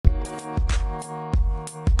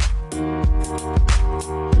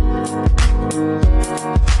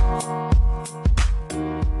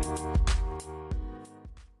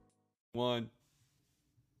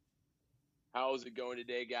How's it going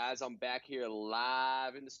today, guys? I'm back here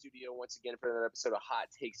live in the studio once again for another episode of Hot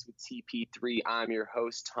Takes with TP3. I'm your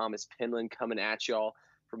host, Thomas Penland, coming at y'all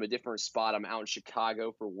from a different spot. I'm out in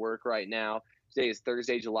Chicago for work right now. Today is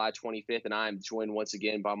Thursday, July 25th, and I'm joined once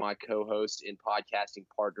again by my co-host and podcasting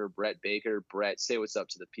partner, Brett Baker. Brett, say what's up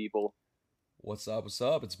to the people. What's up? What's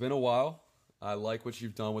up? It's been a while. I like what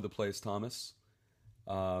you've done with the place, Thomas.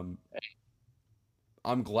 I'm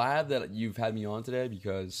glad that you've had me on today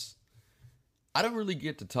because I don't really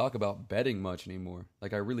get to talk about betting much anymore.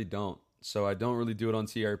 Like, I really don't. So I don't really do it on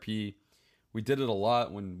TRP. We did it a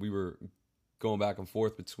lot when we were going back and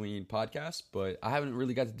forth between podcasts, but I haven't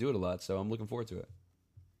really got to do it a lot, so I'm looking forward to it.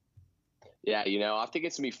 Yeah, I think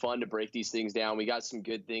it's going to be fun to break these things down. We got some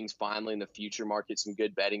good things finally in the future market, some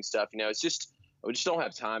good betting stuff. It's just we just don't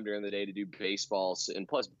have time during the day to do baseball, and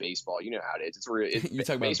plus baseball, you know how it is. You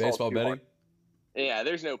talking about baseball betting? Hard. Yeah,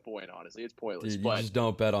 there's no point, honestly. It's pointless. Dude, you just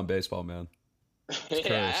don't bet on baseball, man.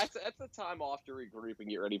 Yeah, that's the time off to regroup and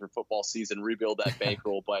get ready for football season, rebuild that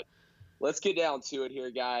bankroll. But let's get down to it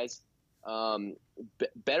here, guys.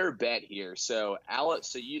 Better bet here. So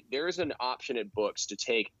there is an option at books to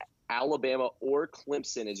take Alabama or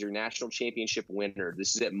Clemson as your national championship winner.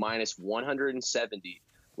 This is at minus 170,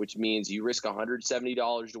 which means you risk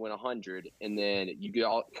 $170 to win 100, and then you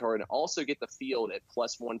can also get the field at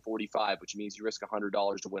plus 145, which means you risk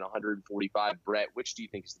 $100 to win 145. Brett, which do you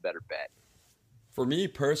think is the better bet? For me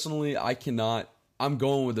personally, I'm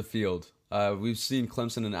going with the field. We've seen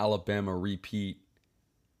Clemson and Alabama repeat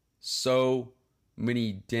so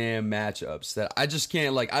many damn matchups that I just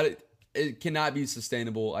can't, it cannot be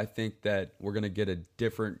sustainable. I think that we're going to get a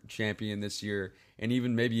different champion this year and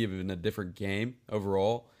maybe even a different game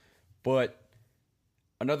overall. But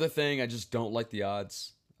another thing, I just don't like the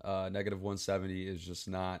odds. Negative 170 is just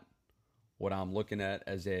not what I'm looking at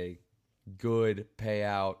as a good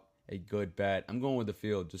payout, a good bet. I'm going with the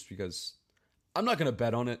field just because I'm not going to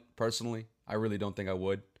bet on it personally. I really don't think I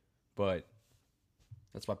would, but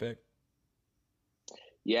that's my pick.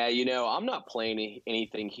 Yeah, I'm not playing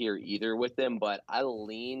anything here either with them, but I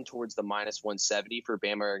lean towards the minus 170 for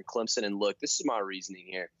Bama and Clemson. And look, this is my reasoning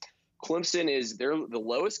here. Clemson the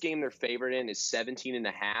lowest game they're favored in is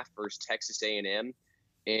 17.5 versus Texas A&M.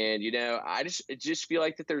 And, I just feel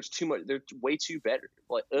like that there's too much. They're way too better.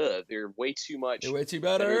 They're way too much. They're way too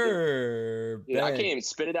better. I can't even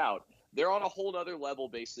spit it out. They're on a whole other level,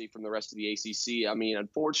 basically, from the rest of the ACC. I mean,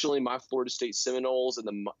 unfortunately, my Florida State Seminoles and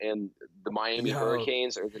the Miami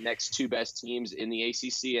Hurricanes are the next two best teams in the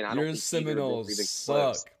ACC, and I don't think Seminoles suck,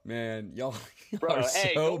 close. Man. Y'all are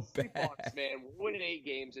so bad. Bucks, man. We're winning 8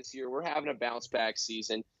 games this year. We're having a bounce back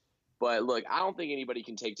season. But look, I don't think anybody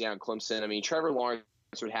can take down Clemson. I mean, Trevor Lawrence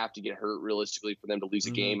would have to get hurt realistically for them to lose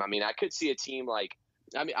a game. I mean, I could see a team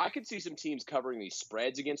I could see some teams covering these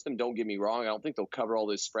spreads against them. Don't get me wrong. I don't think they'll cover all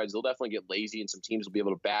those spreads. They'll definitely get lazy, and some teams will be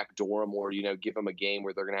able to backdoor them or, give them a game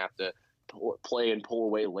where they're going to have to play and pull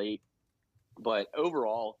away late. But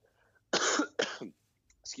overall,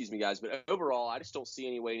 excuse me, guys, but overall, I just don't see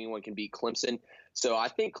any way anyone can beat Clemson. So I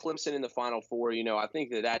think Clemson in the Final Four, I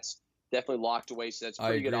think that's definitely locked away. So that's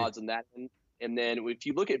pretty good odds on that. And then if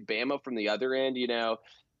you look at Bama from the other end,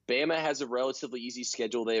 Bama has a relatively easy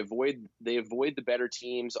schedule. They avoid the better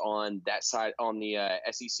teams on that side, on the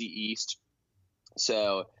SEC East.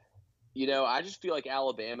 So, I just feel like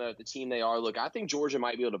Alabama, the team they are, look, I think Georgia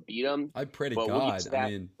might be able to beat them. I pray to God.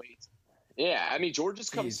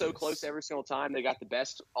 Georgia's come so close every single time. They got the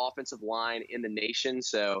best offensive line in the nation.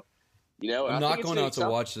 So, I'm not going out to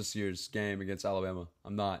watch this year's game against Alabama.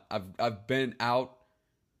 I'm not. I've been out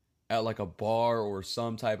at like a bar or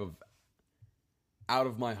some type of out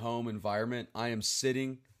of my home environment. I am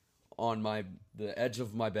sitting on the edge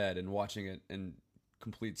of my bed and watching it in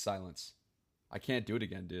complete silence. I can't do it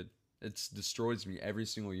again, dude. It destroys me every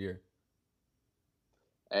single year.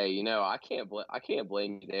 Hey, I can't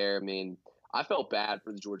blame you there. I mean, I felt bad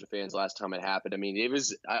for the Georgia fans last time it happened. I mean,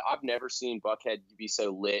 I've never seen Buckhead be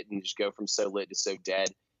so lit and just go from so lit to so dead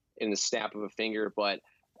in the snap of a finger. But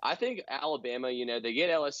I think Alabama, they get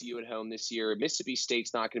LSU at home this year. Mississippi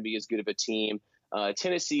State's not going to be as good of a team.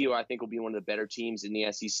 Tennessee, who I think will be one of the better teams in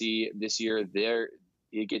the SEC this year.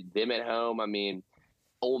 You get them at home. I mean,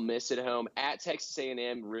 Ole Miss at home, at Texas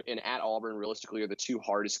A&M, and at Auburn, realistically, are the two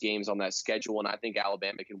hardest games on that schedule. And I think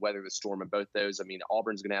Alabama can weather the storm in both those. I mean,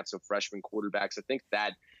 Auburn's going to have some freshman quarterbacks. I think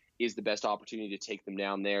that is the best opportunity to take them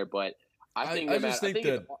down there. But I think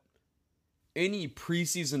that any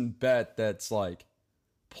preseason bet that's like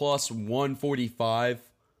plus 145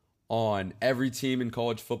 on every team in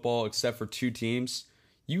college football except for 2 teams,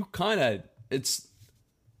 it's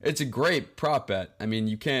a great prop bet. I mean,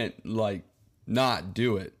 you can't not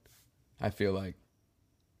do it. I feel like.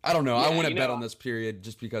 I don't know. Yeah, I wouldn't bet on this period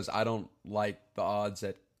just because I don't like the odds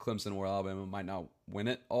that Clemson or Alabama might not win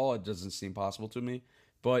it all. It doesn't seem possible to me.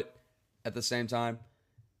 But at the same time,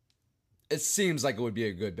 it seems like it would be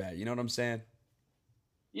a good bet. You know what I'm saying?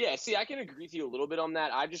 Yeah, see, I can agree with you a little bit on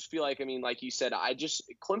that. I just feel like, I mean, like you said,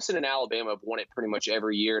 Clemson and Alabama have won it pretty much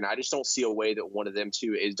every year, and I just don't see a way that one of them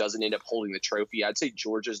two doesn't end up holding the trophy. I'd say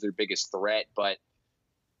Georgia's their biggest threat, but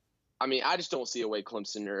I mean, I just don't see a way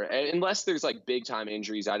Clemson, unless there's like big time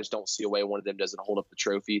injuries, I just don't see a way one of them doesn't hold up the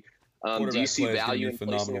trophy. Do you see value in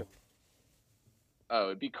placing it? Oh,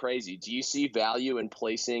 it'd be crazy. Do you see value in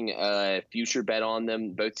placing a future bet on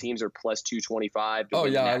them? Both teams are plus 225. Oh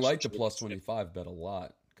yeah, I like the plus 25 bet a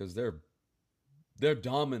lot because they're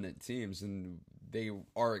dominant teams and they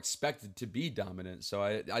are expected to be dominant. So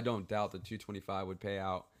I don't doubt that 225 would pay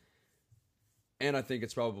out, and I think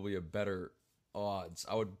it's probably a better odds.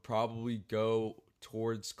 I would probably go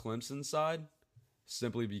towards Clemson's side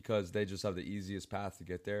simply because they just have the easiest path to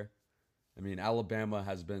get there. I mean, Alabama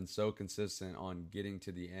has been so consistent on getting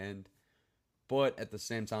to the end, but at the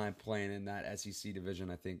same time, playing in that SEC division,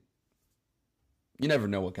 I think you never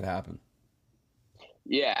know what could happen.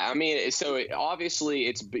 Yeah, I mean, so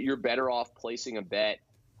obviously you're better off placing a bet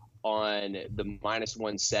on the minus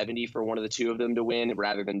 170 for one of the two of them to win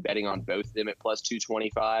rather than betting on both of them at plus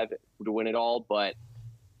 225 to win it all. But,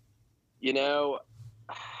 you know,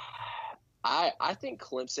 I think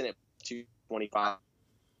Clemson at 225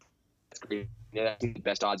 that's great. That's the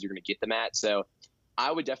best odds you're going to get them at. So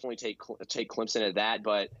I would definitely take Clemson at that.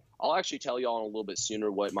 But I'll actually tell you all a little bit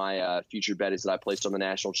sooner what my future bet is that I placed on the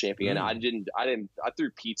national champion. I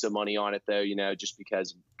threw pizza money on it though, just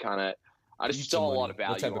because I just saw a lot of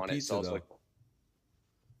value on it. So I was like,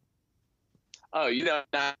 oh,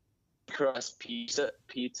 not crust pizza,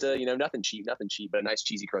 nothing cheap, but a nice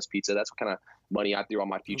cheesy crust pizza. That's what kind of money I threw on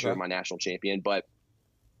my future of my national champion. But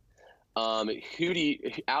who do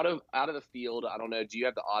you out of the field? I don't know. Do you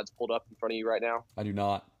have the odds pulled up in front of you right now? I do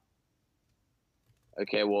not.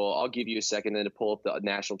 Okay, well, I'll give you a second then to pull up the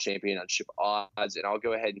national championship odds, and I'll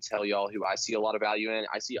go ahead and tell y'all who I see a lot of value in.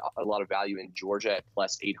 I see a lot of value in Georgia at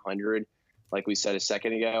plus 800. Like we said a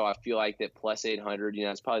second ago, I feel like that plus 800,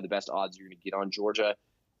 it's probably the best odds you're going to get on Georgia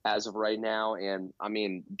as of right now. And, I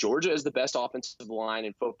mean, Georgia is the best offensive line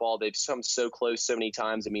in football. They've come so close so many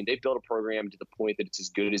times. I mean, they've built a program to the point that it's as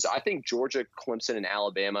good as – I think Georgia, Clemson, and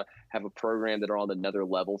Alabama have a program that are on another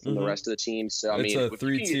level from the rest of the teams. So, it's a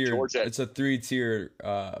three-tier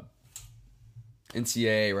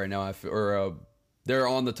NCAA right now. They're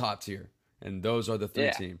on the top tier, and those are the three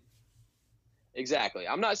team. Exactly.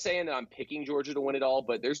 I'm not saying that I'm picking Georgia to win it all,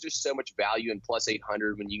 but there's just so much value in plus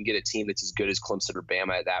 800 when you can get a team that's as good as Clemson or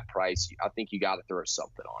Bama at that price. I think you got to throw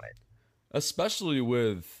something on it. Especially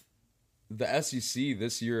with the SEC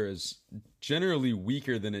this year is generally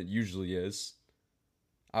weaker than it usually is,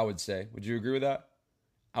 I would say. Would you agree with that?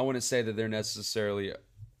 I wouldn't say that they're necessarily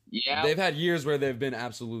 – yeah. They've had years where they've been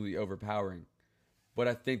absolutely overpowering. But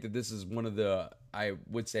I think that this is one of the, I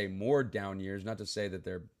would say, more down years. Not to say that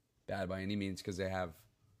they're bad by any means because they have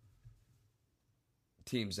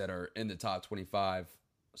teams that are in the top 25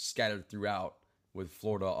 scattered throughout with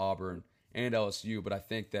Florida, Auburn, and LSU. But I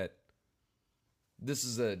think that this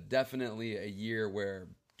is definitely a year where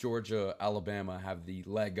Georgia, Alabama have the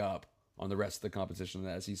leg up on the rest of the competition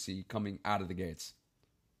in the SEC coming out of the gates.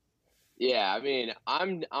 Yeah, I mean,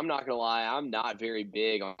 I'm not gonna lie, I'm not very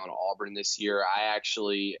big on Auburn this year. I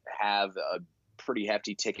actually have a pretty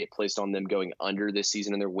hefty ticket placed on them going under this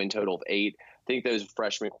season in their win total of 8. I think those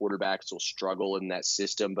freshman quarterbacks will struggle in that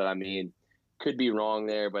system, but I mean, could be wrong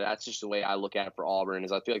there, but that's just the way I look at it for Auburn.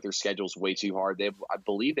 Is I feel like their schedule is way too hard. I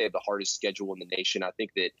believe they have the hardest schedule in the nation. I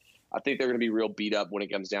think they're going to be real beat up when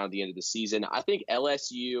it comes down to the end of the season. I think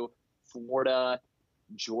LSU, Florida,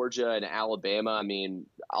 Georgia, and Alabama. I mean,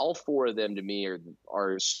 all four of them to me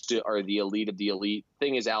are the elite of the elite.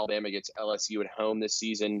 Thing is, Alabama gets LSU at home this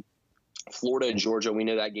season. Florida and Georgia, we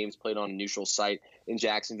know that game's played on a neutral site in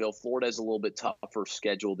Jacksonville. Florida has a little bit tougher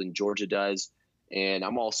schedule than Georgia does. And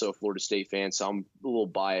I'm also a Florida State fan, so I'm a little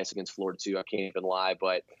biased against Florida too. I can't even lie.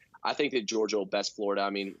 But I think that Georgia will best Florida. I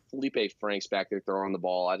mean, Felipe Franks back there throwing the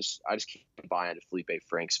ball. I just can't buy into Felipe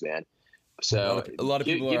Franks, man. So a lot of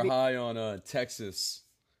people are high on Texas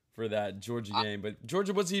for that Georgia game. But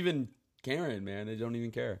Georgia wasn't even caring, man. They don't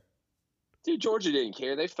even care. Dude, Georgia didn't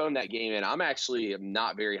care. They phoned that game in. I'm actually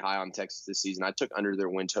not very high on Texas this season. I took under their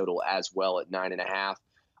win total as well at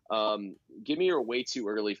 9.5. Give me your way too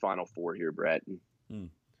early Final Four here, Brett. I'm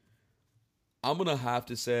going to have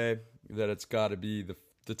to say that it's got to be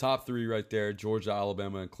the top three right there, Georgia,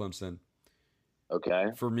 Alabama, and Clemson. Okay.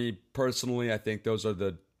 For me personally, I think those are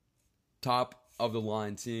the top of the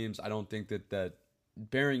line teams. I don't think that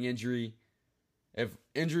bearing injury, if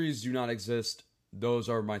injuries do not exist, those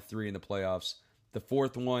are my three in the playoffs. The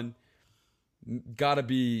fourth one, gotta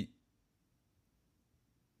be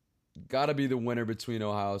the winner between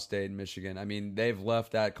Ohio State and Michigan. I mean, they've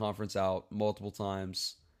left that conference out multiple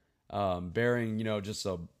times, bearing just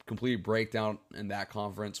a complete breakdown in that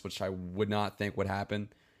conference, which I would not think would happen.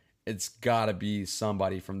 It's gotta be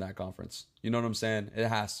somebody from that conference. You know what I'm saying? It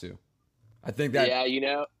has to. I think that.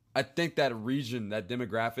 Yeah. I think that region, that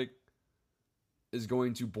demographic, is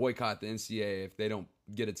going to boycott the NCAA if they don't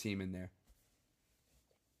get a team in there.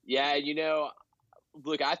 Yeah,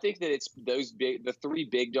 look, I think that it's the three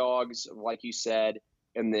big dogs, like you said,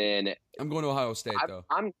 and then I'm going to Ohio State though.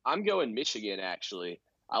 I'm going Michigan actually.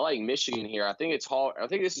 I like Michigan here. I think it's hard. I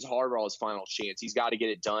think this is Harbaugh's final chance. He's got to get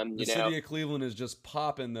it done. The city of Cleveland is just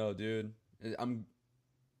popping though, dude. I'm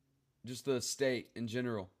just the state in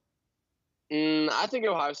general. I think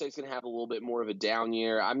Ohio State's going to have a little bit more of a down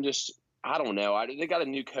year. I don't know. They got a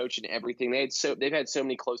new coach and everything. They've had so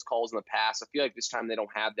many close calls in the past. I feel like this time they don't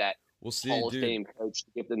have that Hall of Fame coach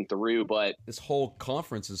to get them through. But this whole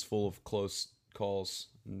conference is full of close calls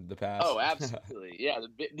in the past. Oh, absolutely. Yeah,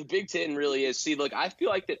 the Big Ten really is. See, look, I feel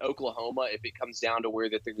like that Oklahoma, if it comes down to where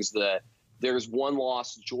that there's one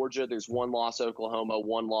loss Georgia, there's one loss Oklahoma,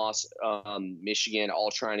 one loss Michigan,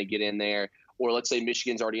 all trying to get in there. Or let's say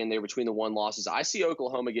Michigan's already in there between the one losses. I see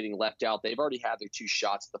Oklahoma getting left out. They've already had their two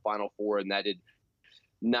shots at the Final Four, and they did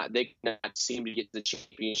not seem to get to the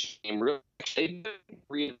championship game. Really, they've been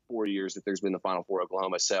 3 and 4 years that there's been the Final Four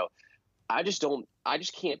Oklahoma. So I just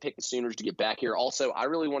can't pick the Sooners to get back here. Also, I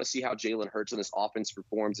really want to see how Jalen Hurts in this offense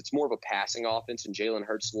performs. It's more of a passing offense, and Jalen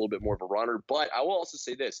Hurts is a little bit more of a runner. But I will also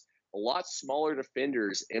say this: a lot smaller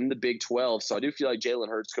defenders in the Big 12, so I do feel like Jalen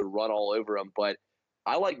Hurts could run all over them. But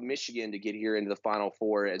I like Michigan to get here into the Final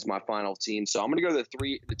Four as my final team. So I'm going to go to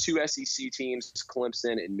the two SEC teams,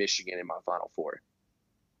 Clemson and Michigan, in my Final Four.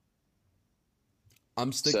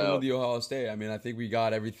 I'm sticking with the Ohio State. I mean, I think we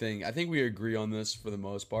got everything. I think we agree on this for the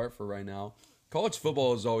most part for right now. College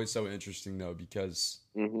football is always so interesting, though, because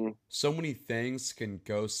so many things can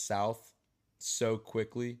go south so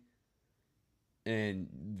quickly, and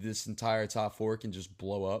this entire top four can just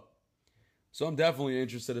blow up. So I'm definitely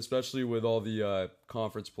interested, especially with all the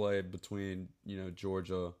conference play between,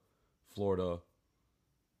 Georgia, Florida.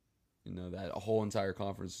 That whole entire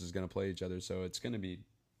conference is going to play each other. So it's going to be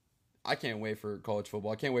 – I can't wait for college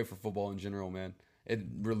football. I can't wait for football in general, man. It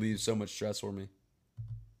relieves so much stress for me.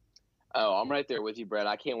 Oh, I'm right there with you, Brett.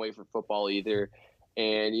 I can't wait for football either.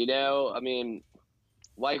 And, I mean,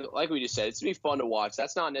 like we just said, it's going to be fun to watch.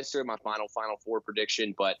 That's not necessarily my Final Four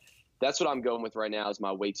prediction, but – that's what I'm going with right now is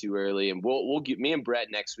my way too early. And we'll get me and Brett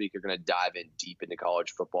next week are going to dive in deep into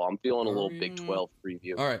college football. I'm feeling a little Big 12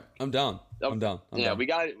 preview. All right. I'm down. I'm down. We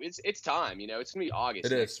got it. It's time. It's going to be August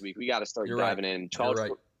next week. We got to start diving in. College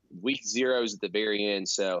week 0 is at the very end.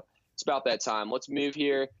 So it's about that time. Let's move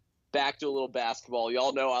here back to a little basketball.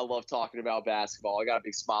 Y'all know I love talking about basketball. I got a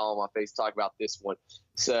big smile on my face talking about this one.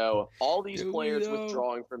 So all these players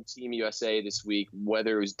withdrawing from Team USA this week,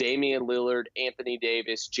 whether it was Damian Lillard, Anthony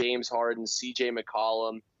Davis, James Harden, CJ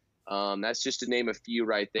McCollum, that's just to name a few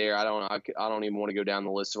right there. I don't even want to go down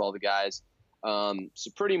the list of all the guys.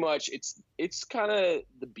 So pretty much it's kind of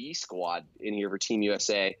the B squad in here for Team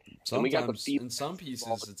USA. Sometimes, and we got in some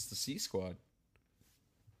pieces it's the C squad.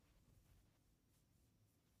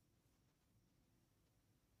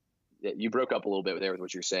 You broke up a little bit there with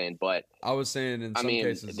what you're saying, but I was saying in some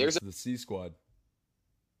cases it's the C squad.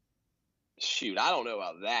 Shoot, I don't know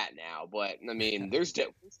about that now, but I mean, there's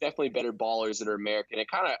definitely better ballers that are American. It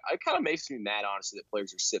kind of makes me mad, honestly, that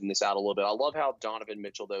players are sitting this out a little bit. I love how Donovan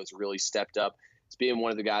Mitchell, though, has really stepped up. It's being one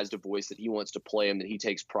of the guys to voice that he wants to play him, that he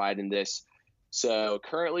takes pride in this. So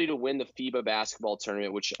currently, to win the FIBA basketball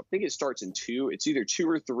tournament, which I think it starts in it's either 2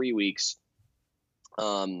 or 3 weeks.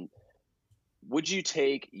 Would you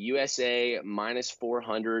take USA minus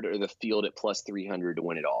 400 or the field at plus 300 to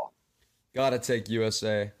win it all? Gotta take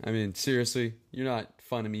USA. I mean, seriously, you're not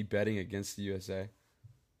fun of me betting against the USA.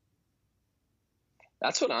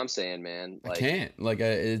 That's what I'm saying, man. I can't.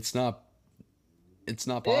 It's not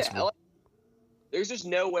possible. Yeah, there's just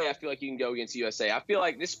no way I feel like you can go against USA. I feel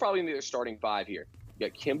like this is probably their starting 5 here. You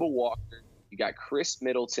got Kemba Walker, you got Chris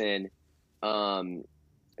Middleton, Donovan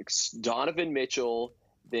Mitchell.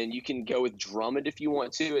 Then you can go with Drummond if you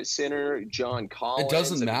want to at center. John Collins. It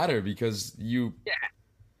doesn't matter because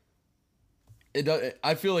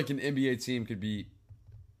I feel like an NBA team could be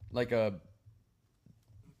like a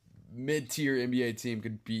mid-tier NBA team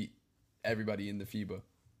could beat everybody in the FIBA.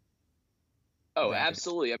 Oh, bracket.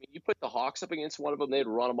 absolutely. I mean, you put the Hawks up against one of them, they'd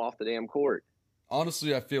run them off the damn court.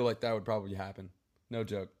 Honestly, I feel like that would probably happen. No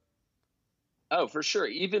joke. Oh, for sure.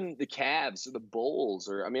 Even the Cavs or the Bulls,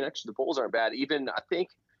 or I mean, actually, the Bulls aren't bad. Even I think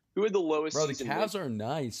who had the lowest Bro, the season Cavs are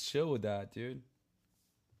nice. Chill with that, dude.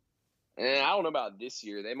 And I don't know about this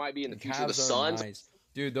year. They might be in the future. The Cavs are Suns, nice.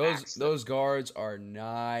 Dude, those guards are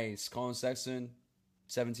nice. Colin Sexton,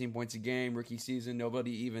 17 points a game, rookie season.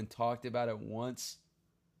 Nobody even talked about it once.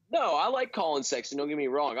 No, I like Colin Sexton. Don't get me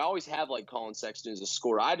wrong. I always have liked Colin Sexton as a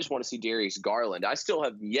scorer. I just want to see Darius Garland. I still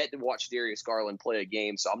have yet to watch Darius Garland play a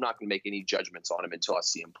game, so I'm not going to make any judgments on him until I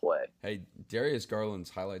see him play. Hey, Darius Garland's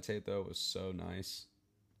highlight tape, though, was so nice.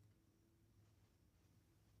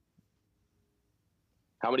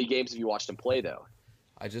 How many games have you watched him play, though?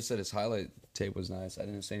 I just said his highlight tape was nice. I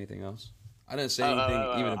didn't say anything else. I didn't say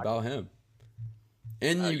anything even about him.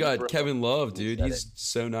 And you got Kevin Love, dude. He's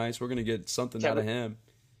so nice. We're going to get something out of him.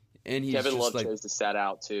 And he's Kevin just Love chose to sat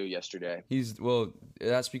out too yesterday.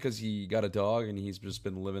 That's because he got a dog and he's just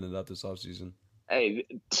been living it up this offseason. Hey,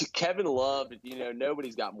 Kevin Love,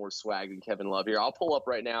 nobody's got more swag than Kevin Love here. I'll pull up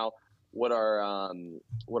right now what our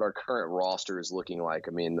current roster is looking like.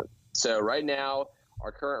 I mean, so right now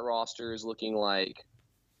our current roster is looking like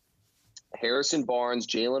Harrison Barnes,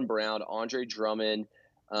 Jaylen Brown, Andre Drummond,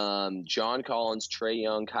 John Collins, Trae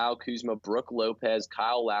Young, Kyle Kuzma, Brooke Lopez,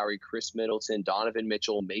 Kyle Lowry, Chris Middleton, Donovan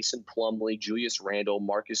Mitchell, Mason Plumlee, Julius Randle,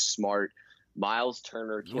 Marcus Smart, Miles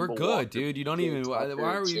Turner. We're good, Walker, dude. You don't even. Why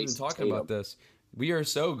are we even talking about this? We are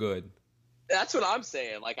so good. That's what I'm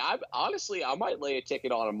saying. Like, I might lay a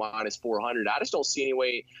ticket on a minus 400. I just don't see any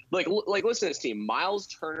way. Like, listen to this team: Miles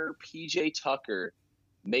Turner, PJ Tucker,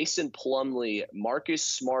 Mason Plumlee, Marcus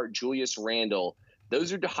Smart, Julius Randle.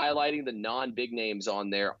 Those are highlighting the non-big names on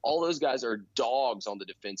there. All those guys are dogs on the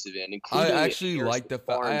defensive end. I actually like the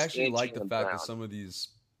fact Brown. that some of these,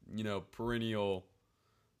 perennial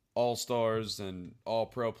all-stars and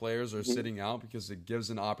all-pro players are sitting out because it gives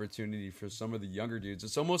an opportunity for some of the younger dudes.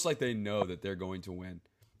 It's almost like they know that they're going to win.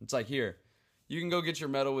 It's like, here, you can go get your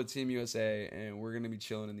medal with Team USA, and we're going to be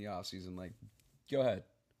chilling in the offseason. Like, go ahead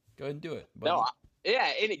and do it, buddy. No,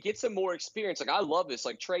 yeah, and it gets them more experience. Like, I love this.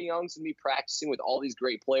 Like, Trae Young's going to be practicing with all these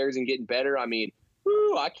great players and getting better. I mean,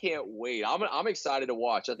 I can't wait. I'm excited to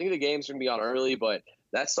watch. I think the game's going to be on early, but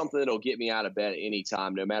that's something that'll get me out of bed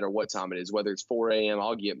anytime, no matter what time it is. Whether it's 4 a.m.,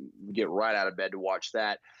 I'll get right out of bed to watch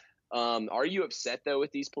that. Are you upset, though,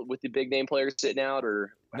 with the big-name players sitting out?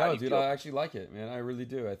 Or no, dude, I actually like it, man. I really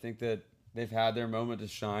do. I think that they've had their moment to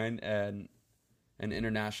shine at an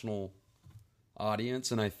international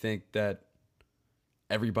audience, and I think that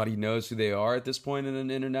everybody knows who they are at this point in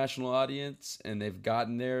an international audience, and they've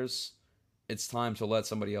gotten theirs. It's time to let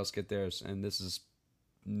somebody else get theirs, and this is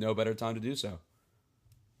no better time to do so.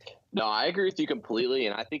 No, I agree with you completely,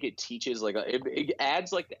 and I think it teaches it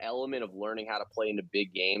adds the element of learning how to play into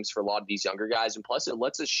big games for a lot of these younger guys, and plus it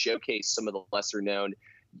lets us showcase some of the lesser known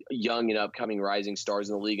young and upcoming rising stars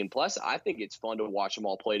in the league. And plus, I think it's fun to watch them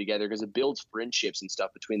all play together because it builds friendships and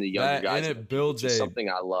stuff between the younger guys. And it builds something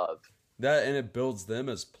I love. That and it builds them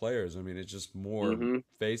as players. I mean, it's just more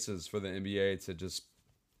faces for the NBA to just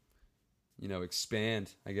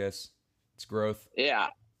expand. I guess it's growth. Yeah,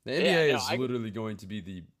 the NBA is literally going to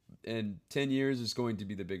be in 10 years is going to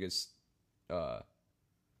be the biggest,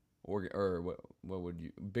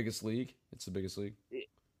 biggest league? It's the biggest league.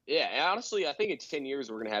 Yeah, and honestly, I think in 10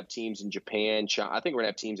 years we're going to have teams in Japan, China. I think we're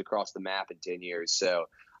going to have teams across the map in 10 years. So,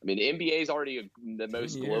 I mean, the NBA is already the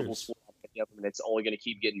most global sport, and it's only going to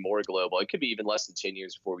keep getting more global. It could be even less than 10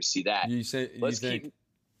 years before we see that. You think,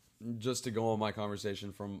 just to go on my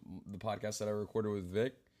conversation from the podcast that I recorded with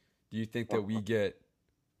Vic, do you think that we get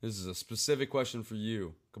 – this is a specific question for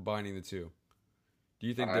you, combining the two. Do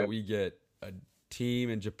you think that we get a team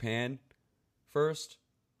in Japan first,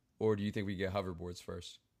 or do you think we get hoverboards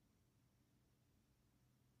first?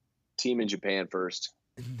 Team in Japan first.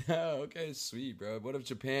 No, okay, sweet, bro. What if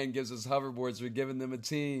Japan gives us hoverboards? We're giving them a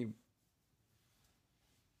team.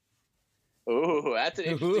 Oh, that's an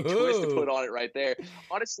interesting twist to put on it right there.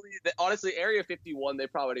 Honestly, Area 51, they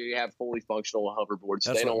probably have fully functional hoverboards.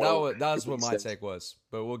 That's what my take was,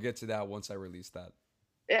 but we'll get to that once I release that.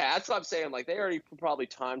 Yeah, that's what I'm saying. Like, they already probably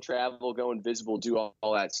time travel, go invisible, do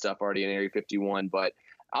all that stuff already in Area 51, but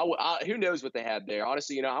who knows what they have there.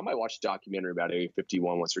 Honestly, I might watch a documentary about Area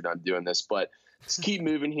 51 once we're done doing this, but let's keep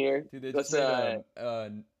moving here. Dude, they just made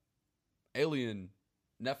an Alien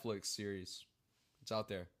Netflix series. It's out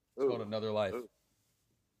there. It's called Another Life.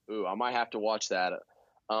 Ooh, I might have to watch that.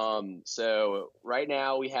 So right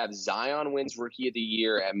now we have Zion wins Rookie of the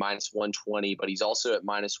Year at minus 120, but he's also at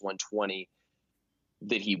minus 120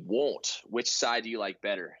 that he won't. Which side do you like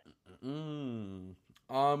better? I'm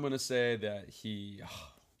gonna say that he.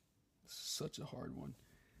 This is such a hard one.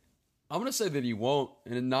 I'm gonna say that he won't,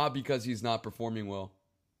 and not because he's not performing well.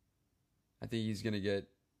 I think he's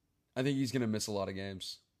gonna miss a lot of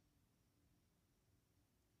games.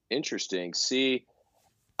 Interesting. See,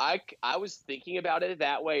 I was thinking about it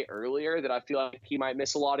that way earlier, that I feel like he might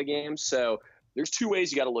miss a lot of games. So there's two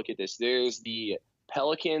ways you got to look at this. There's the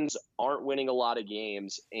Pelicans aren't winning a lot of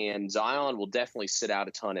games, and Zion will definitely sit out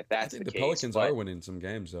a ton if that's the case. I think the Pelicans are winning some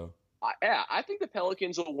games, though. I think the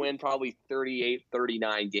Pelicans will win probably 38,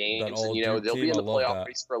 39 games. And, they'll be in the playoff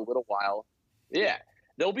race for a little while. Yeah,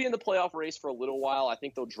 they'll be in the playoff race for a little while. I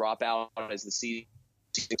think they'll drop out as the season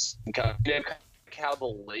kind of how the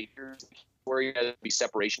Lakers, where there'll be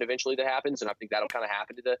separation eventually that happens, and I think that'll kind of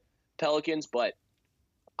happen to the Pelicans. But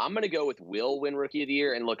I'm going to go with Will win Rookie of the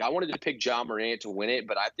Year. And look, I wanted to pick Ja Morant to win it,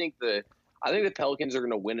 but I think the Pelicans are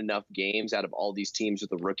going to win enough games out of all these teams with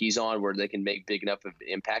the rookies on where they can make big enough of an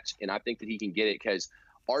impact. And I think that he can get it because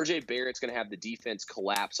RJ Barrett's going to have the defense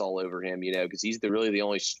collapse all over him, because he's really the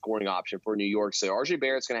only scoring option for New York. So RJ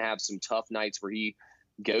Barrett's going to have some tough nights where he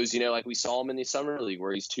goes, like we saw him in the Summer League,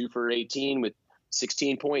 where he's 2 for 18 with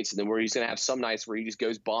 16 points, and then where he's going to have some nights where he just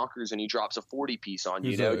goes bonkers and he drops a 40-piece on you.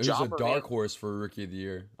 He's a dark horse for Rookie of the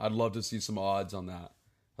Year. I'd love to see some odds on that.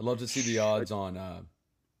 I'd love to see the odds on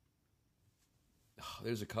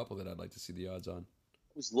there's a couple that I'd like to see the odds on.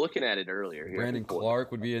 I was looking at it earlier here. Brandon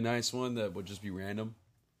Clark would be a nice one that would just be random.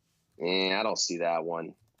 I don't see that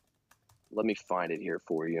one. Let me find it here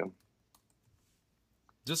for you.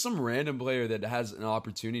 Just some random player that has an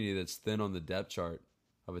opportunity that's thin on the depth chart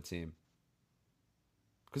of a team.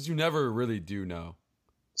 Because you never really do know.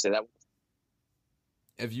 Say that.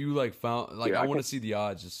 If you found I want to see the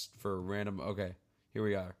odds just for random. Okay, here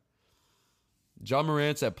we are. Ja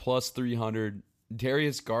Morant's at plus 300.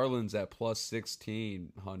 Darius Garland's at plus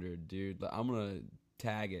 1,600. Dude, I'm gonna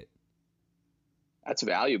tag it. That's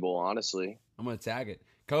valuable, honestly. I'm gonna tag it.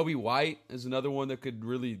 Kobe White is another one that could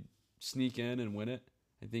really sneak in and win it.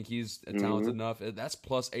 I think he's talented enough. That's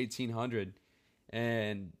plus 1,800,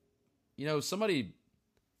 and somebody.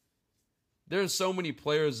 There's so many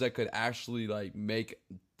players that could actually make.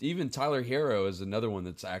 Even Tyler Hero is another one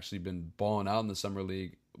that's actually been balling out in the summer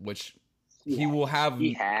league, which he will have.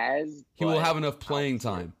 He has. He will have enough playing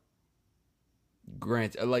time.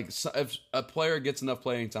 Grant, if a player gets enough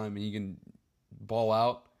playing time and he can ball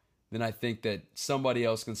out, then I think that somebody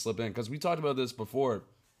else can slip in. Because we talked about this before.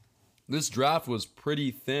 This draft was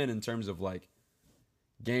pretty thin in terms of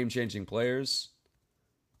game-changing players.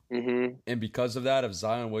 Mm-hmm. And because of that, if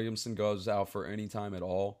Zion Williamson goes out for any time at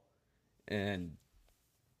all, and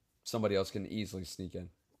somebody else can easily sneak in.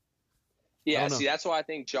 Yeah, see, that's why I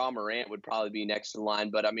think Ja Morant would probably be next in line.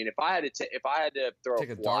 But I mean, if I had to throw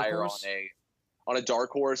a flyer on a dark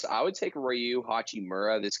horse, I would take Ryu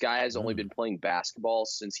Hachimura. This guy has only been playing basketball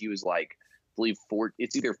since he was I believe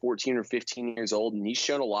it's either 14 or 15 years old, and he's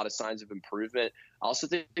shown a lot of signs of improvement. I also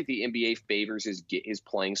think the NBA favors his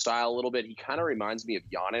playing style a little bit. He kind of reminds me of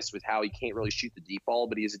Giannis with how he can't really shoot the deep ball,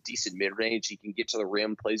 but he has a decent mid-range. He can get to the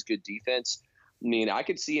rim, plays good defense. I mean, I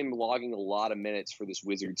could see him logging a lot of minutes for this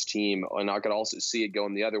Wizards team, and I could also see it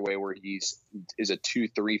going the other way where is a 2,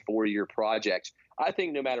 3, 4 year project. I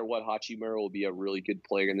think no matter what, Hachimura will be a really good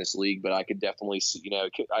player in this league, but I could definitely see,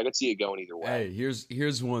 I could see it going either way. Hey,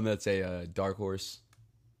 here's one that's a dark horse.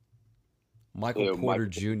 Michael Porter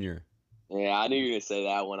Jr. Yeah, I knew you were gonna say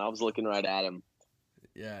that one. I was looking right at him.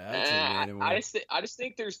 Yeah, that's a random one. I just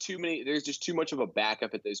think there's too many. There's just too much of a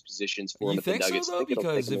backup at those positions for him. You think so though?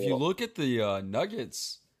 Because if you look at the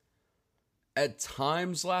Nuggets, at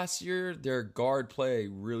times last year their guard play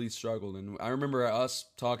really struggled, and I remember us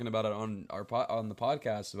talking about it on the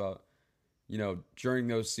podcast about during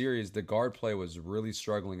those series the guard play was really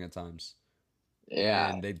struggling at times.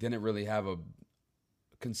 Yeah, and they didn't really have a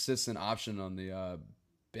consistent option on the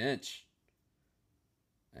bench.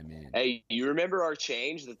 I mean, hey, you remember our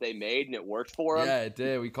change that they made and it worked for them? Yeah, it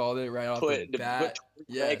did. We called it right off the bat.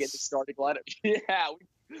 Yes. The starting lineup. Yeah,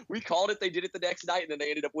 we called it. They did it the next night, and then they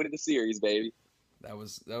ended up winning the series, baby. That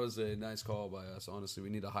was a nice call by us. Honestly, we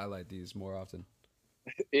need to highlight these more often.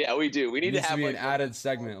 Yeah, we do. We need to have an added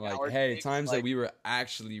segment hey, times that we were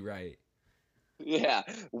actually right. Yeah,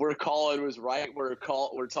 where Colin was right, where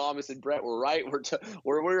Thomas and Brett were right,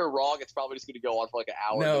 where we were wrong. It's probably just going to go on for an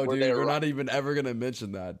hour. No, dude, we're not even ever going to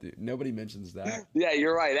mention that, dude. Nobody mentions that. Yeah,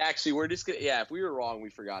 you're right. Actually, we're just going to, if we were wrong, we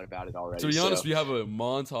forgot about it already. To be honest, we have a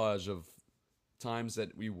montage of times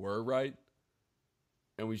that we were right,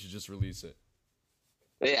 and we should just release it.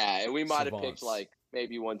 Yeah, and we might have picked,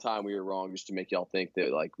 maybe one time we were wrong just to make y'all think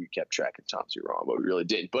that, we kept track of times we were wrong, but we really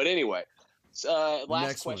didn't. But anyway, Last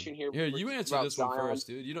Next question one. here. Here, you answer about this one Zion. first,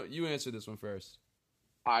 dude. You answer this one first.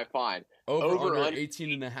 All right, fine. Over under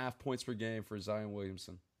 18.5 points per game for Zion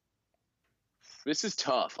Williamson. This is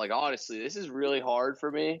tough. Like, honestly, this is really hard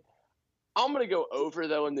for me. I'm going to go over,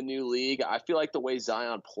 though, in the new league. I feel like the way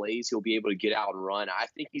Zion plays, he'll be able to get out and run. I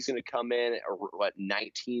think he's going to come in at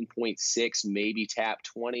 19.6, maybe tap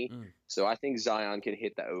 20. So I think Zion can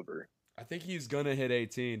hit the over. I think he's going to hit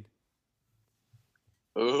 18.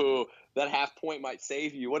 Ooh, that half point might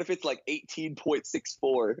save you. What if it's like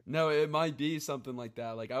 18.64? No, it might be something like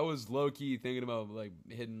that. Like, I was low-key thinking about, like,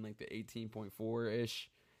 hitting, like, the 18.4-ish.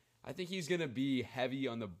 I think he's going to be heavy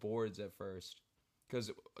on the boards at first.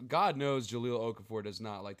 Because God knows Jahlil Okafor does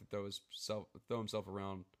not like to throw himself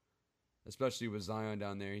around, especially with Zion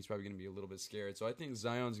down there. He's probably going to be a little bit scared. So I think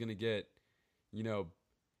Zion's going to get,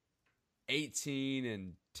 18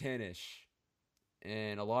 and 10-ish.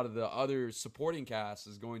 And a lot of the other supporting cast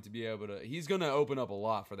is going to be able to – he's going to open up a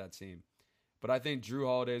lot for that team. But I think Jrue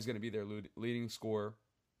Holiday is going to be their leading scorer.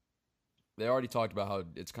 They already talked about how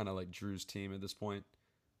it's kind of like Drew's team at this point.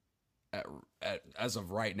 As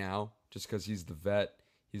of right now, just because he's the vet,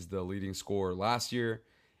 he's the leading scorer last year,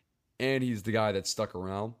 and he's the guy that stuck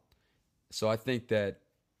around. So I think that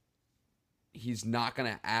he's not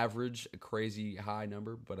going to average a crazy high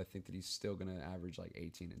number, but I think that he's still going to average like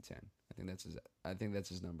 18 and 10. I think that's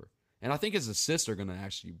his number, and I think his assists are going to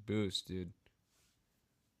actually boost, dude.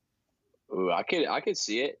 Ooh, I could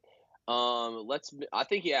see it. I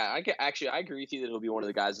agree with you that he'll be one of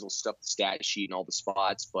the guys that'll stuff the stat sheet and all the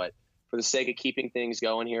spots, but for the sake of keeping things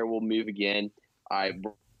going here, we'll move again.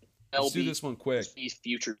 Let's do this one quick.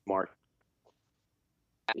 Futures market.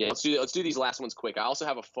 Yeah, let's do these last ones quick. I also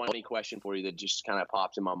have a funny question for you that just kind of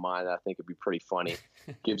popped in my mind that I think would be pretty funny.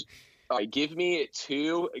 Give me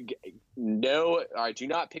two. No, all right. Do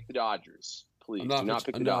not pick the Dodgers, please. Do not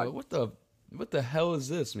pick the Dodgers. What the hell is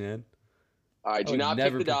this, man? All right, do not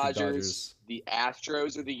pick the Dodgers, the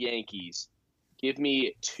Astros, or the Yankees. Give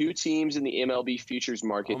me two teams in the MLB futures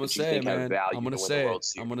market that you think have value to win the World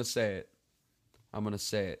Series. I'm going to say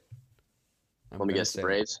it. Let me guess, the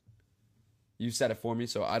Braves? You said it for me,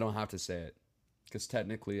 so I don't have to say it. Because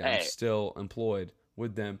technically I'm still employed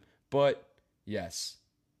with them. But, yes.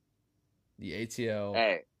 The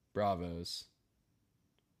ATL Bravos.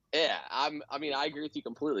 Yeah, I agree with you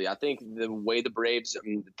completely. I think the way the Braves,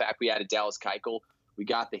 the fact we added Dallas Keuchel, we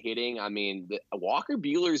got the hitting. Walker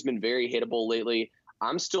Buehler's been very hittable lately.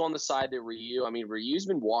 I'm still on the side that Ryu. Ryu's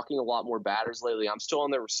been walking a lot more batters lately. I'm still on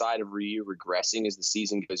the side of Ryu regressing as the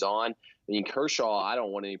season goes on. Kershaw, I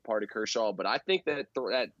don't want any part of Kershaw, but I think that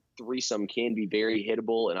that threesome can be very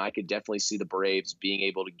hittable, and I could definitely see the Braves being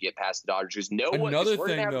able to get past the Dodgers. We're going to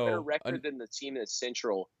have a better record than the team in the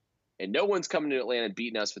Central, and no one's coming to Atlanta and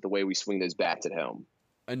beating us with the way we swing those bats at home.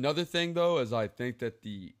 Another thing, though, is I think that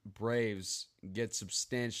the Braves get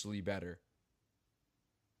substantially better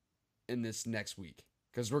in this next week.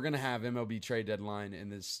 Because we're going to have MLB trade deadline in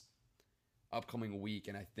this upcoming week,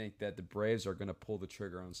 and I think that the Braves are going to pull the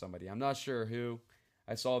trigger on somebody. I'm not sure who.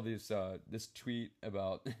 I saw this tweet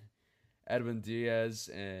about Edwin Diaz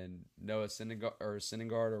and Noah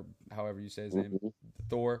Syndergaard, or however you say his name,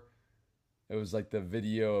 Thor. It was like the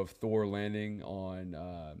video of Thor landing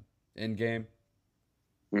on Endgame.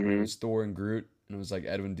 It was Thor and Groot, and it was like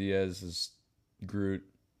Edwin Diaz is Groot,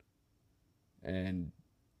 and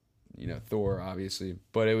Thor, obviously.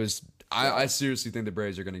 But it was I seriously think the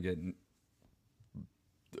Braves are going to get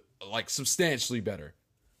like substantially better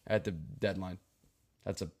at the deadline.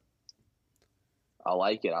 I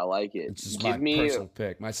like it. It's just my personal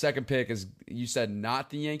pick. My second pick is, you said not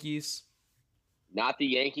the Yankees? Not the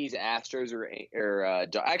Yankees, Astros, or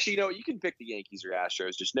actually, you can pick the Yankees or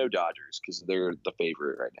Astros, just no Dodgers because they're the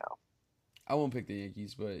favorite right now. I won't pick the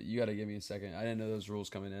Yankees, but you got to give me a second. I didn't know those rules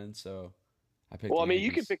coming in, so I picked. Well,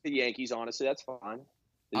 you can pick the Yankees. Honestly, that's fine.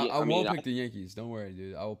 I won't pick the Yankees. Don't worry,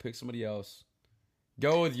 dude. I will pick somebody else.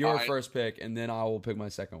 Go with your first pick, and then I will pick my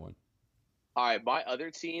second one. All right, my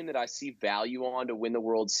other team that I see value on to win the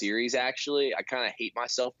World Series, actually, I kind of hate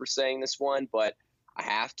myself for saying this one, but I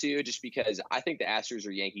have to, just because I think the Astros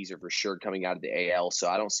or Yankees are for sure coming out of the AL, so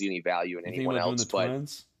I don't see any value in anyone else. But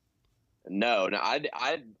Twins? No,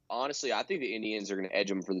 I honestly, I think the Indians are going to edge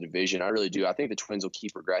them for the division. I really do. I think the Twins will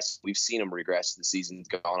keep regressing. We've seen them regress as the season's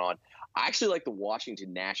gone on. I actually like the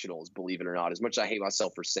Washington Nationals, believe it or not, as much as I hate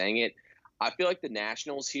myself for saying it. I feel like the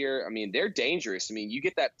Nationals here, they're dangerous. You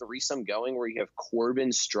get that threesome going where you have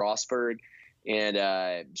Corbin, Strasburg, and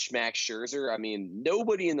Max Scherzer. I mean,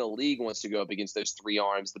 nobody in the league wants to go up against those three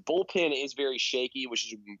arms. The bullpen is very shaky,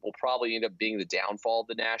 which will probably end up being the downfall of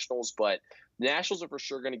the Nationals. But the Nationals are for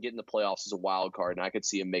sure going to get in the playoffs as a wild card, and I could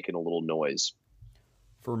see them making a little noise.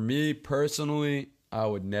 For me personally, I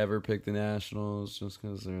would never pick the Nationals just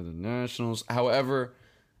because they're the Nationals. However,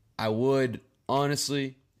 I would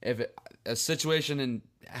honestly, if a situation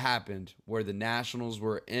happened where the Nationals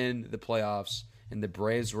were in the playoffs and the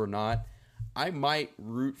Braves were not, I might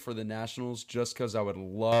root for the Nationals just because I would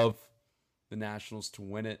love the Nationals to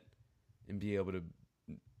win it and be able to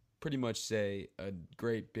pretty much say a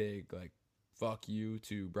great big like fuck you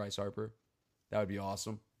to Bryce Harper. That would be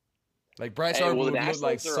awesome. Like Bryce Harper would look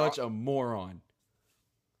like such a moron.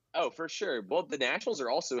 Oh, for sure. Well, the Nationals are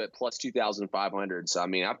also at plus 2,500. So I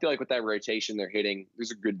mean, I feel like with that rotation they're hitting,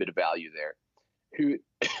 there's a good bit of value there.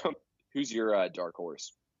 Who's your dark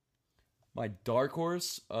horse? My dark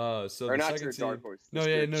horse. So or the not second your team, dark horse. No,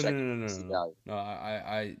 yeah, no.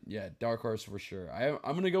 No, yeah, dark horse for sure.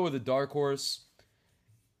 I'm gonna go with the dark horse.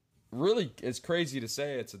 Really, it's crazy to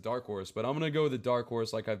say it's a dark horse, but I'm gonna go with the dark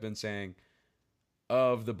horse, like I've been saying,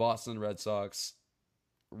 of the Boston Red Sox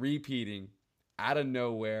repeating out of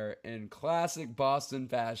nowhere in classic Boston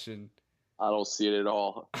fashion. I don't see it at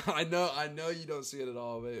all. I know you don't see it at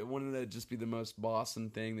all, but wouldn't it just be the most Boston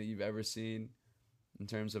thing that you've ever seen in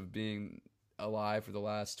terms of being alive for the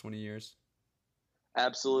last 20 years?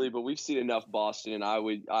 Absolutely, but we've seen enough Boston, and I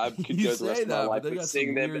could go the rest of my life with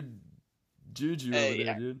seeing them. Juju over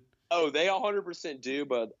there, dude. Oh, they 100% do,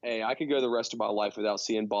 but hey, I could go the rest of my life without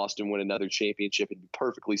seeing Boston win another championship and be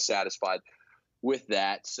perfectly satisfied with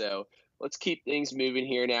that. So let's keep things moving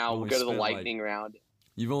here now. We'll go to the lightning round.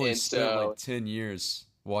 You've only spent like 10 years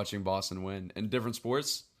watching Boston win. In different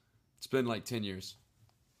sports, it's been like 10 years.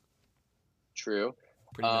 True.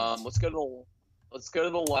 Let's go to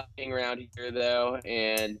the lightning round here, though,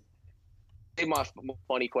 and save my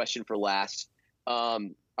funny question for last.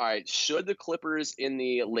 All right, should the Clippers and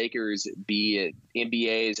the Lakers be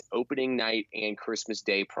NBA's opening night and Christmas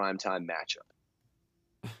Day primetime matchup?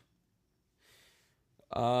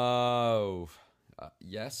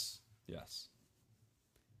 Yes.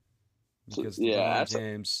 Because LeBron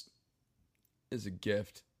James is a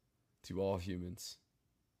gift to all humans.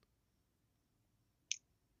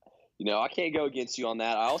 You know, I can't go against you on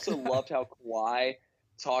that. I also loved how Kawhi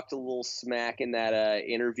talked a little smack in that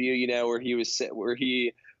interview, you know, where he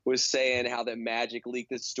was saying how that Magic leaked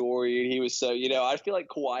the story, and he was so, you know, I feel like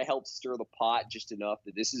Kawhi helped stir the pot just enough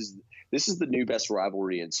that this is the new best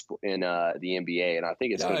rivalry in the NBA, and I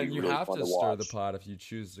think it's going to be really fun to watch. You have to stir the pot if you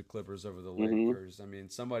choose the Clippers over the Lakers. I mean,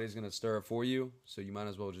 somebody's going to stir it for you, so you might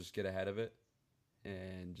as well just get ahead of it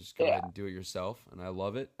and just go ahead and do it yourself. And I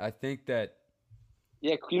love it. I think that.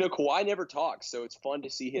 Yeah, you know, Kawhi never talks, so it's fun to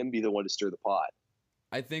see him be the one to stir the pot.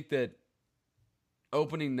 I think that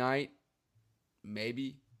opening night,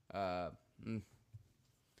 maybe.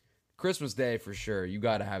 Christmas Day for sure. You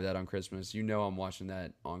got to have that on Christmas. You know I'm watching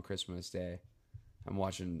that on Christmas Day. I'm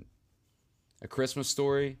watching A Christmas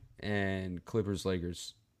Story and Clippers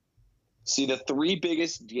Lakers. See, the three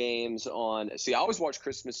biggest games on – see, I always watch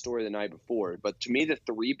Christmas Story the night before, but to me the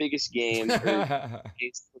three biggest games are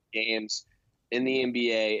games in the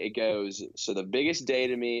NBA. It goes – so the biggest day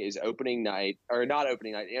to me is opening night – or not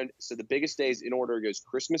opening night. And so the biggest days in order goes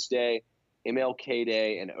Christmas Day, MLK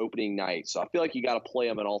Day, and opening night. So I feel like you got to play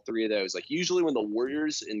them in all three of those. Like usually when the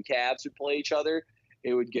Warriors and Cavs would play each other,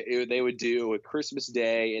 they would do a Christmas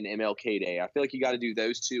Day and MLK Day. I feel like you got to do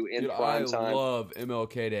those two in prime time. I love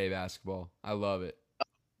MLK Day basketball. I love it.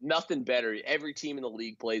 Nothing better. Every team in the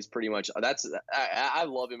league plays pretty much. I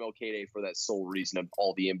love MLK Day for that sole reason of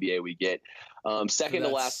all the NBA we get. Second to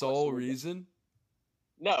last sole reason.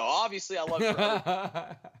 No, obviously I love it.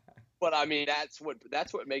 But I mean, that's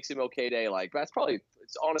what makes MLK Day like.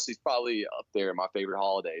 It's honestly probably up there in my favorite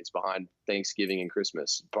holidays behind Thanksgiving and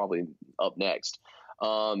Christmas. Probably up next.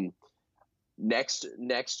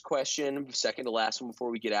 Next question, second to last one before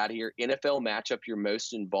we get out of here. NFL matchup you're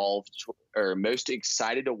most involved or most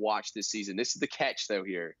excited to watch this season. This is the catch though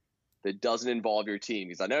here that doesn't involve your team,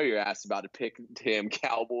 because I know you're asked about to pick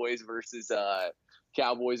Cowboys versus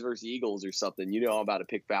Eagles or something. You know I'm about to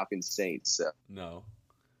pick Falcons Saints. So. No.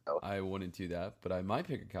 I wouldn't do that, but I might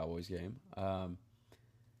pick a Cowboys game.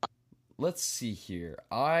 Let's see here.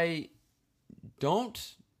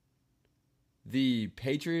 The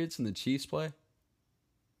Patriots and the Chiefs play?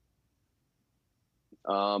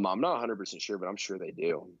 I'm not 100% sure, but I'm sure they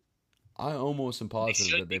do. I almost am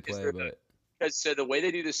positive that they play, but... So the way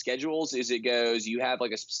they do the schedules is it goes, you have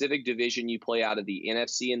like a specific division you play out of the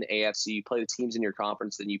NFC and the AFC. You play the teams in your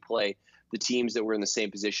conference, then you play the teams that were in the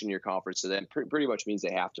same position in your conference. So that pretty much means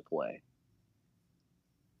they have to play.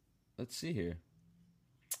 Let's see here.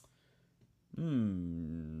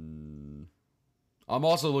 I'm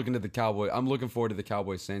also looking at the Cowboys. I'm looking forward to the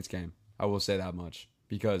Cowboys-Saints game. I will say that much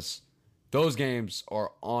because those games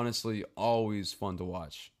are honestly always fun to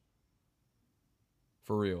watch.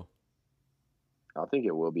 For real. I think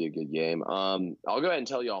it will be a good game. I'll go ahead and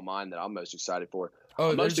tell you all mine that I'm most excited for.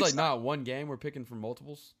 Oh, there's like not one game we're picking from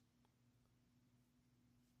multiples?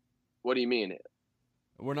 What do you mean?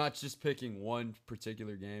 We're not just picking one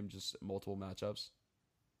particular game, just multiple matchups?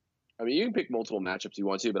 I mean, you can pick multiple matchups you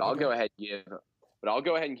want to, but I'll go ahead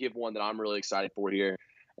and give one that I'm really excited for here.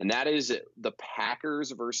 And that is the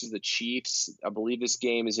Packers versus the Chiefs. I believe this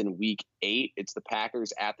game is in week 8. It's the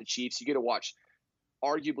Packers at the Chiefs. You get to watch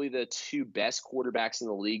arguably the two best quarterbacks in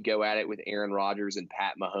the league go at it with Aaron Rodgers and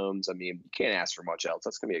Pat Mahomes. I mean, you can't ask for much else.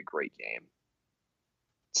 That's going to be a great game.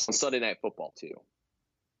 It's on Sunday Night Football, too.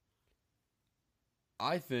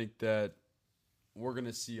 I think that we're going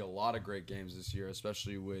to see a lot of great games this year,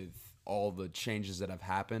 especially with all the changes that have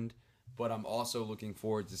happened. But I'm also looking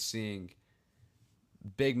forward to seeing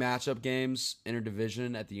big matchup games,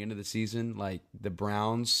 interdivision at the end of the season, like the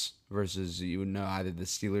Browns versus, either the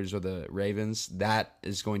Steelers or the Ravens. That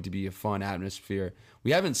is going to be a fun atmosphere. We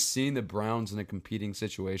haven't seen the Browns in a competing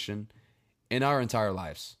situation in our entire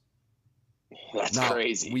lives. That's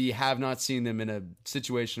crazy. We have not seen them in a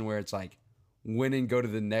situation where it's like win and go to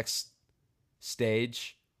the next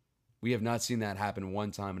stage. We have not seen that happen one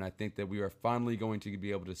time, and I think that we are finally going to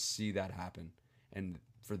be able to see that happen. And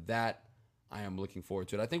for that, I am looking forward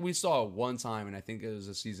to it. I think we saw it one time, and I think it was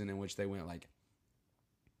a season in which they went like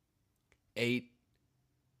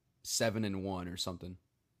 8-7-1 or something.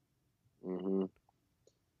 Mm-hmm.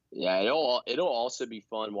 Yeah, it'll also be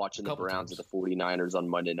fun watching the Browns at the 49ers on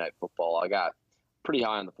Monday Night Football. I got pretty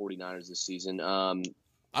high on the 49ers this season.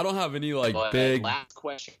 I don't have any big. Last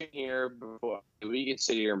question here before we can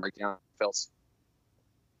sit here and break down Phils.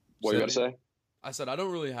 What are you going to say? I said I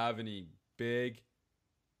don't really have any big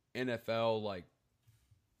NFL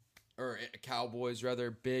or Cowboys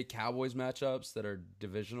big Cowboys matchups that are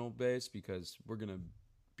divisional based because we're gonna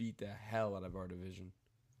beat the hell out of our division.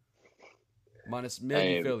 Minus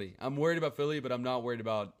maybe Philly. I'm worried about Philly, but I'm not worried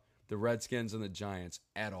about the Redskins and the Giants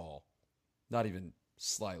at all. Not even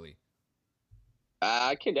slightly.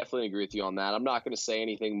 I can definitely agree with you on that. I'm not going to say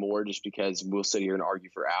anything more just because we'll sit here and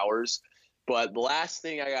argue for hours. But the last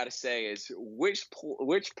thing I got to say is which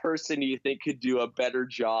person do you think could do a better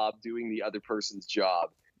job doing the other person's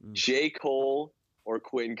job? J. Cole or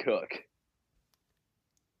Quinn Cook?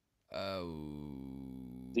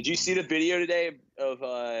 Did you see the video today of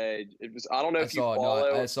it was I don't know if you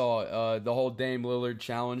follow. I saw the whole Dame Lillard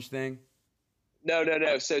challenge thing. No.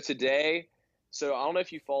 So today, I don't know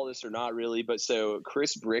if you follow this or not really, but so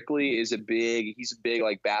Chris Brickley he's a big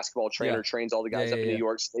basketball trainer, trains all the guys up in New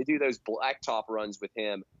York. So they do those blacktop runs with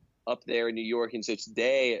him up there in New York. And so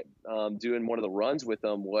today, doing one of the runs with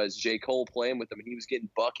them was J. Cole playing with them, and he was getting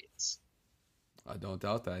buckets. I don't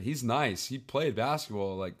doubt that. He's nice. He played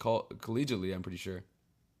basketball collegiately, I'm pretty sure.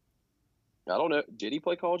 I don't know. Did he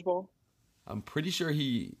play college ball? I'm pretty sure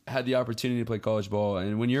he had the opportunity to play college ball.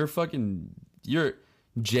 And when you're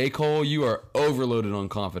J. Cole, you are overloaded on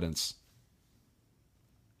confidence.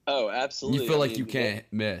 Oh, absolutely. You feel like you can't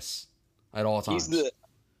miss at all times.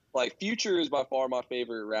 Future is by far my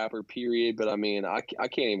favorite rapper, period. But, I mean, I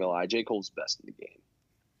can't even lie. J. Cole's best in the game.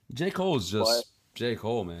 J. Cole is just J.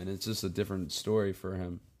 Cole, man. It's just a different story for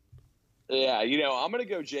him. Yeah, I'm going to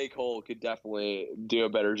go J. Cole could definitely do a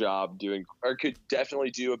better job doing Quinn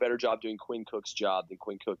Cook's job than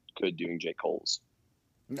Quinn Cook could doing J. Cole's.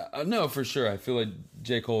 No, for sure. I feel like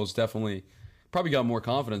J. Cole's definitely probably got more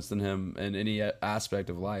confidence than him in any aspect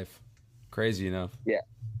of life. Crazy enough.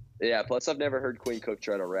 Yeah. Plus, I've never heard Quinn Cook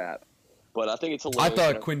try to rap, but I think it's hilarious. I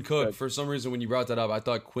thought Quinn Cook, for some reason, when you brought that up, I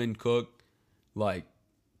thought Quinn Cook,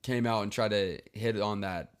 came out and tried to hit on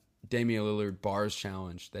that Damian Lillard bars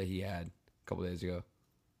challenge that he had a couple days ago.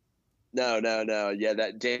 No. Yeah,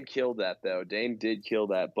 that Dame killed that though. Dame did kill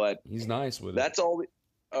that, but he's nice with it. That's all.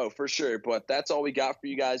 Oh, for sure. But that's all we got for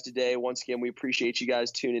you guys today. Once again, we appreciate you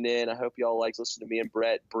guys tuning in. I hope y'all listening to me and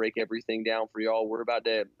Brett break everything down for y'all. We're about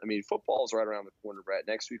to – football's right around the corner, Brett.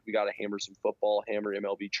 Next week we got to hammer some football, hammer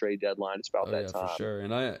MLB trade deadline. It's about that time. For sure.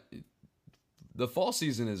 And the fall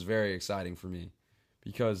season is very exciting for me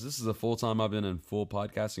because this is the full time I've been in full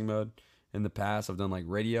podcasting mode. In the past, I've done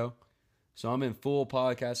radio. So I'm in full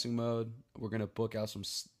podcasting mode. We're going to book out some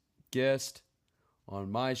guests on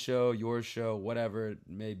my show, your show, whatever it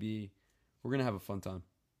may be. We're going to have a fun time.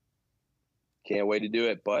 Can't wait to do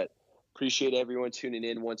it. But Appreciate everyone tuning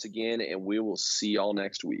in once again, and we will see y'all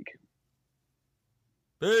next week.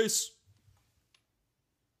 Peace.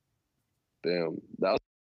 Boom. That was